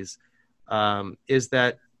communities, is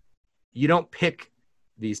that you don't pick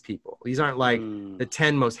these people. These aren't like the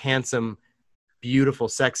 10 most handsome, beautiful,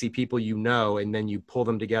 sexy people you know, and then you pull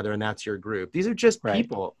them together and that's your group. These are just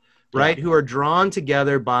people, right? Who are drawn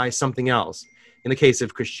together by something else. In the case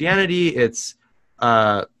of Christianity, it's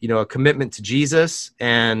a commitment to Jesus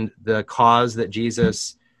and the cause that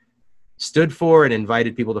Jesus stood for and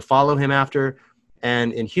invited people to follow him after.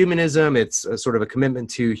 And in humanism, it's a sort of a commitment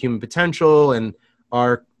to human potential and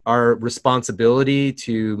our responsibility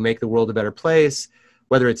to make the world a better place.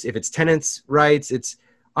 Whether if it's tenants' rights,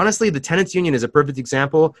 honestly, the tenants union is a perfect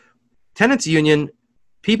example. Tenants union,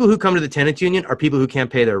 people who come to the tenants union are people who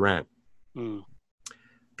can't pay their rent.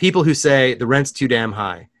 People who say the rent's too damn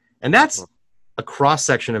high. And that's a cross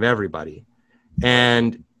section of everybody.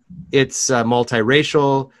 And it's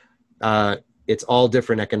multiracial. It's all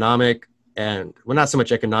different economic and, well, not so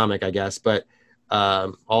much economic, I guess, but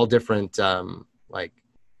all different like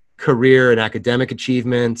career and academic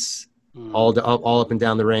achievements, all up and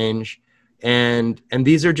down the range. And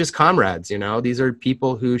these are just comrades, these are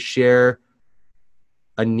people who share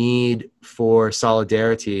a need for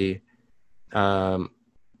solidarity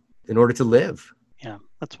in order to live. Yeah,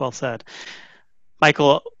 that's well said.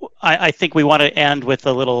 Michael, I think we want to end with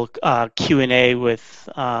a little Q&A with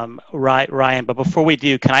Ryan. But before we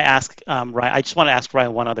do, can I ask Ryan? I just want to ask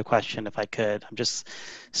Ryan one other question, if I could. I'm just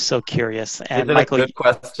so curious. And is it Michael, a good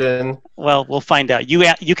question? Well, we'll find out.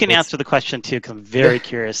 You can answer the question too, because I'm very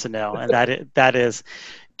curious to know. And that is,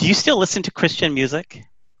 do you still listen to Christian music?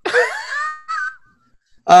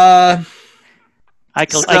 I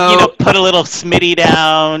can, put a little Smitty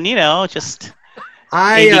down. Just.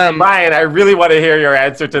 Ryan, I really want to hear your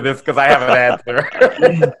answer to this because I have an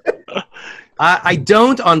answer. I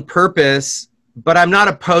don't on purpose, but I'm not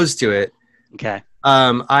opposed to it. Okay.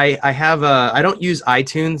 I don't use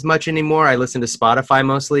iTunes much anymore. I listen to Spotify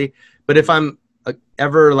mostly. But if I'm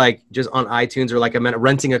ever like just on iTunes or like I'm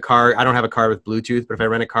renting a car, I don't have a car with Bluetooth, but if I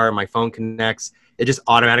rent a car and my phone connects, it just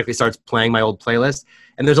automatically starts playing my old playlist.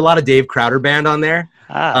 And there's a lot of Dave Crowder Band on there.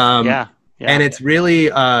 Yeah. And it's really,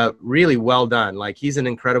 really well done. Like, he's an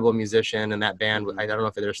incredible musician, and that band, I don't know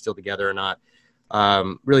if they're still together or not.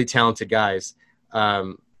 Really talented guys.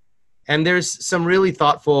 And there's some really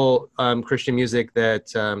thoughtful Christian music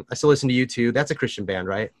that I still listen to. U2. That's a Christian band,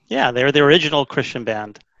 right? Yeah, they're the original Christian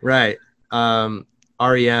band. Right. REM,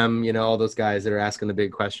 all those guys that are asking the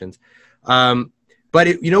big questions. But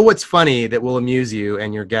what's funny that will amuse you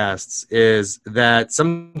and your guests is that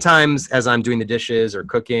sometimes as I'm doing the dishes or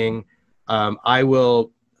cooking, I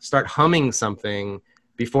will start humming something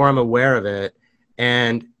before I'm aware of it,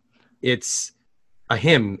 and it's a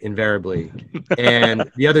hymn invariably. And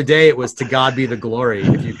the other day it was "To God Be the Glory,"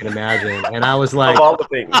 if you can imagine. And I was like, of all the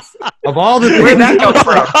things, where'd that come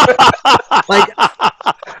from?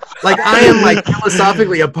 Like I am like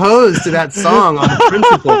philosophically opposed to that song on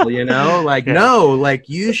principle, No, like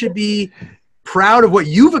you should be proud of what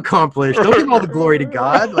you've accomplished. Don't give all the glory to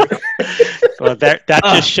God. Well, that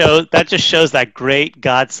just shows that great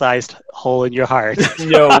God-sized hole in your heart.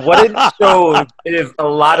 What it shows is a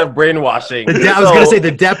lot of brainwashing. I was going to say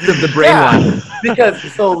the depth of the brainwashing.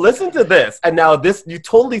 Because listen to this, and now this, you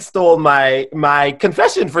totally stole my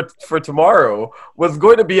confession for tomorrow was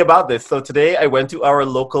going to be about this. So today I went to our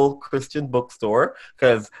local Christian bookstore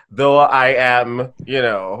because though I am,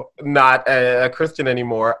 not a Christian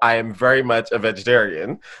anymore, I am very much a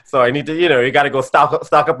vegetarian. So I need to, you got to go stock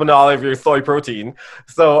up on all of your soy protein.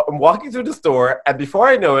 So I'm walking through the store, and before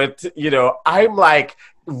I know it, I'm like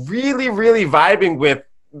really, really vibing with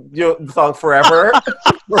the song Forever.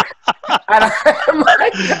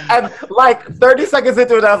 and like 30 seconds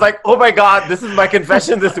into it, I was like, oh my God, this is my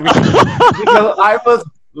confession this week. Because I was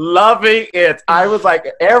loving it. I was like,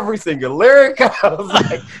 every single lyric, I was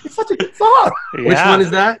like, it's such a good song. Yeah. Which one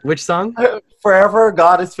is that? Which song? Forever,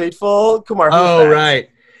 God is Faithful. Kumar. Oh, right.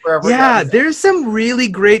 Forever, yeah, there's some really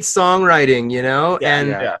great songwriting,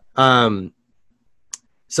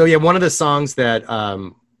 So one of the songs that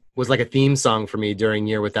was like a theme song for me during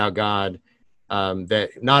Year Without God, that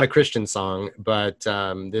not a Christian song, but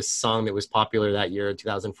this song that was popular that year,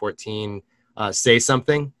 2014, Say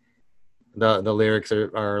Something. The lyrics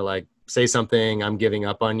are like, say something, I'm giving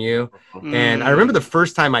up on you. And I remember the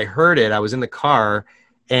first time I heard it, I was in the car,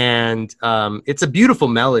 and it's a beautiful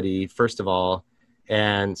melody, first of all.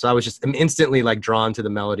 And so I was just instantly like drawn to the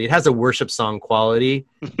melody. It has a worship song quality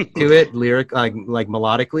to it, like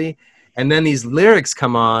melodically. And then these lyrics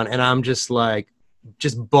come on and I'm just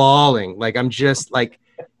bawling. Like I'm just like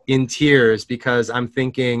in tears because I'm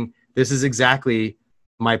thinking this is exactly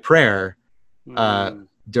my prayer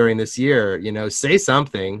during this year, you know, say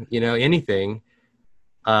something, you know, anything.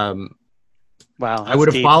 Wow. I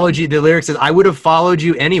would have followed you. The lyrics says, I would have followed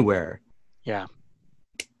you anywhere. Yeah.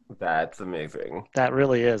 That's amazing. That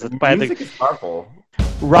really is. Music is powerful.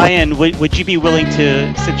 Ryan, would you be willing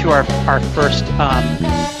to, since you are our first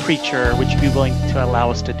preacher, would you be willing to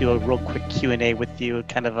allow us to do a real quick Q&A with you,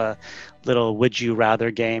 kind of a little would you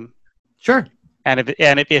rather game? Sure. And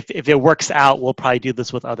if it works out, we'll probably do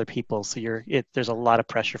this with other people. So there's a lot of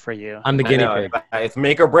pressure for you. I'm the guinea pig. It's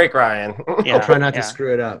make or break, Ryan. Yeah, I'll try not to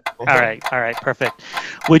screw it up. All right, perfect.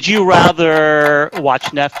 Would you rather watch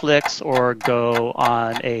Netflix or go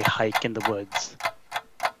on a hike in the woods?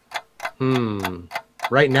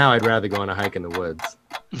 Right now, I'd rather go on a hike in the woods.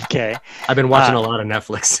 Okay. I've been watching a lot of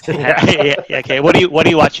Netflix. Yeah, okay. What are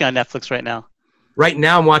you watching on Netflix right now? Right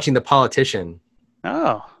now, I'm watching The Politician.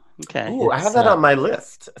 Oh. Okay. Ooh, I have that on my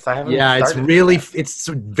list. So I haven't it's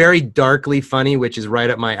very darkly funny, which is right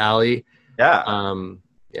up my alley. Yeah.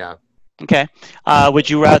 Yeah. Okay. Would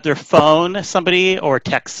you rather phone somebody or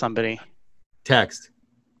text somebody? Text.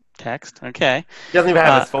 Okay. He doesn't even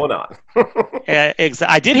have his phone on.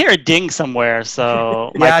 I did hear a ding somewhere,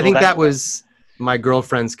 so Yeah, Michael, I think that was my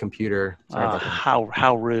girlfriend's computer. Sorry about that.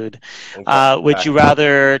 How rude. Would you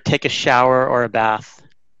rather take a shower or a bath?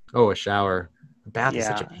 Oh, a shower. A bath is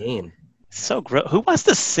such a pain. So gross. Who wants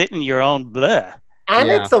to sit in your own bleh? And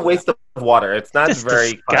it's a waste of water. It's not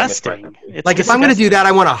very disgusting. If I'm going to do that,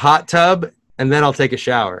 I want a hot tub, and then I'll take a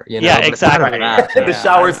shower. You know? Yeah, exactly. The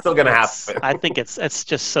shower is still going to happen. I think it's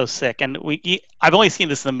just so sick. And I've only seen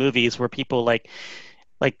this in the movies where people like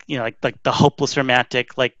the hopeless romantic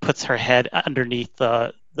puts her head underneath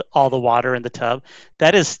all the water in the tub.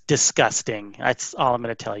 That is disgusting. That's all I'm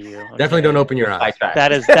going to tell you. Okay? Definitely don't open your eyes.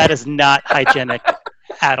 That is not hygienic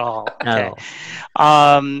at all. Okay.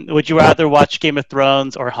 Would you rather watch Game of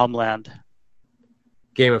Thrones or Homeland?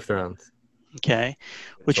 Game of Thrones. Okay.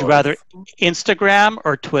 Would you rather Instagram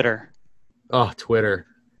or Twitter? Oh, Twitter.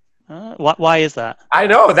 Why is that? I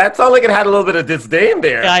know. That sounded like it had a little bit of disdain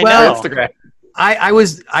there. Yeah, I know. Instagram.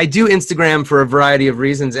 I do Instagram for a variety of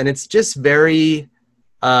reasons, and it's just very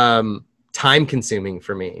time consuming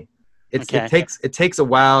for me. It takes a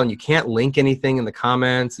while, and you can't link anything in the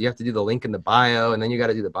comments. You have to do the link in the bio, and then you got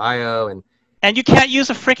to do the bio, and you can't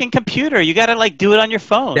use a freaking computer. You got to do it on your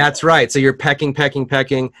phone. That's right. So you're pecking,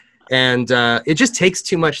 and it just takes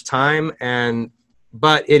too much time.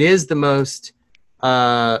 But it is the most.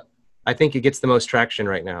 I think it gets the most traction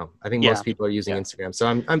right now. I think most people are using Instagram,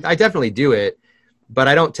 so I definitely do it, but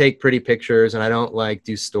I don't take pretty pictures, and I don't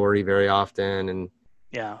do story very often, and.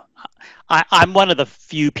 Yeah, I'm one of the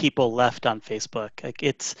few people left on Facebook.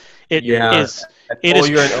 You're an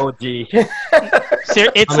OG. It's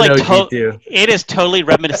it is totally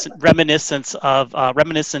reminiscent of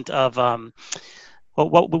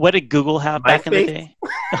what did Google have back in the day?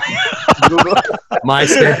 Google?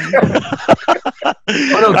 MySpace.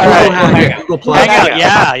 Google Plus.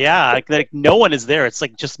 Yeah. No one is there. It's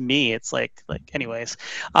just me. It's anyways.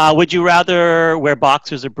 Would you rather wear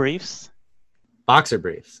boxers or briefs? Boxer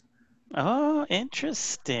briefs. Oh,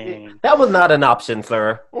 interesting. That was not an option,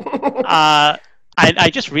 sir. I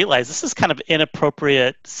just realized this is kind of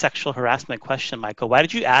inappropriate sexual harassment question, Michael. Why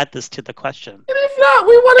did you add this to the question? If not,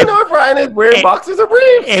 we want to know if Ryan is wearing boxers or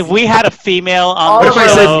briefs. If we had a female on all the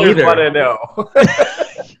show, neither. Want to know.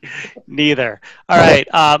 Neither. All right.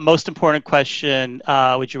 Most important question: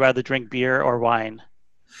 would you rather drink beer or wine?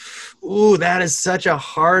 Ooh, that is such a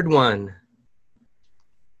hard one.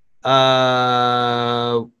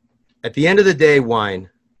 At the end of the day,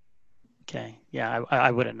 wine. Okay. Yeah,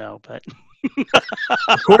 I wouldn't know, but.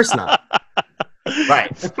 Of course not.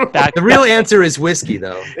 Right. The real answer is whiskey,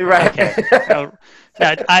 though. Right. Okay.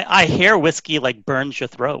 I hear whiskey burns your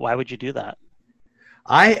throat. Why would you do that?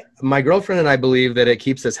 My girlfriend and I believe that it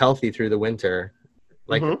keeps us healthy through the winter.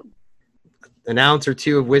 An ounce or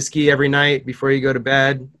two of whiskey every night before you go to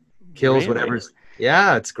bed kills whatever's.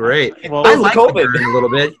 Yeah, it's great. Well, I like the burn a little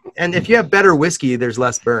bit, and if you have better whiskey, there's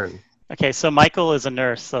less burn. Okay, so Michael is a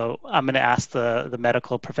nurse, so I'm going to ask the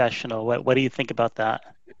medical professional. What do you think about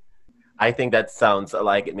that? I think that sounds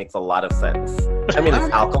like it makes a lot of sense. I mean,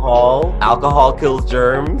 it's alcohol. Alcohol kills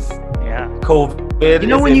germs. Yeah. COVID. You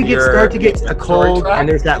know when you start to get a cold and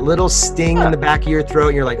there's that little sting in the back of your throat,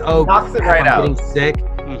 and you're like, "Oh, knocks it right out. I'm getting sick,"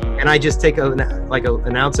 and I just take an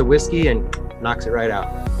ounce of whiskey and knocks it right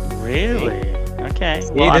out. Really? Okay.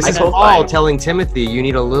 See, this is Paul telling Timothy you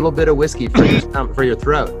need a little bit of whiskey for your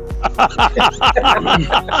throat.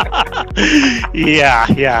 Yeah.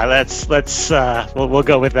 We'll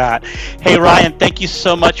go with that. Hey, Ryan, thank you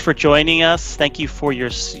so much for joining us. Thank you for your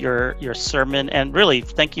sermon, and really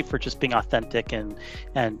thank you for just being authentic and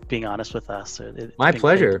being honest with us. It's My been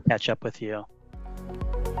pleasure. great to catch up with you.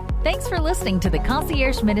 Thanks for listening to the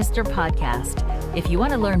Concierge Minister Podcast. If you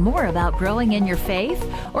want to learn more about growing in your faith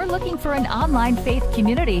or looking for an online faith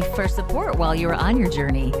community for support while you're on your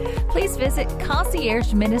journey, please visit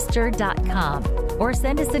conciergeminister.com or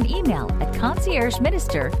send us an email at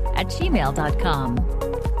conciergeminister@gmail.com.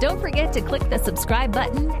 Don't forget to click the subscribe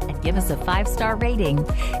button and give us a 5-star rating.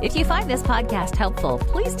 If you find this podcast helpful,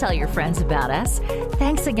 please tell your friends about us.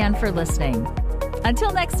 Thanks again for listening.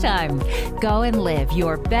 Until next time, go and live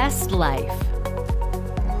your best life.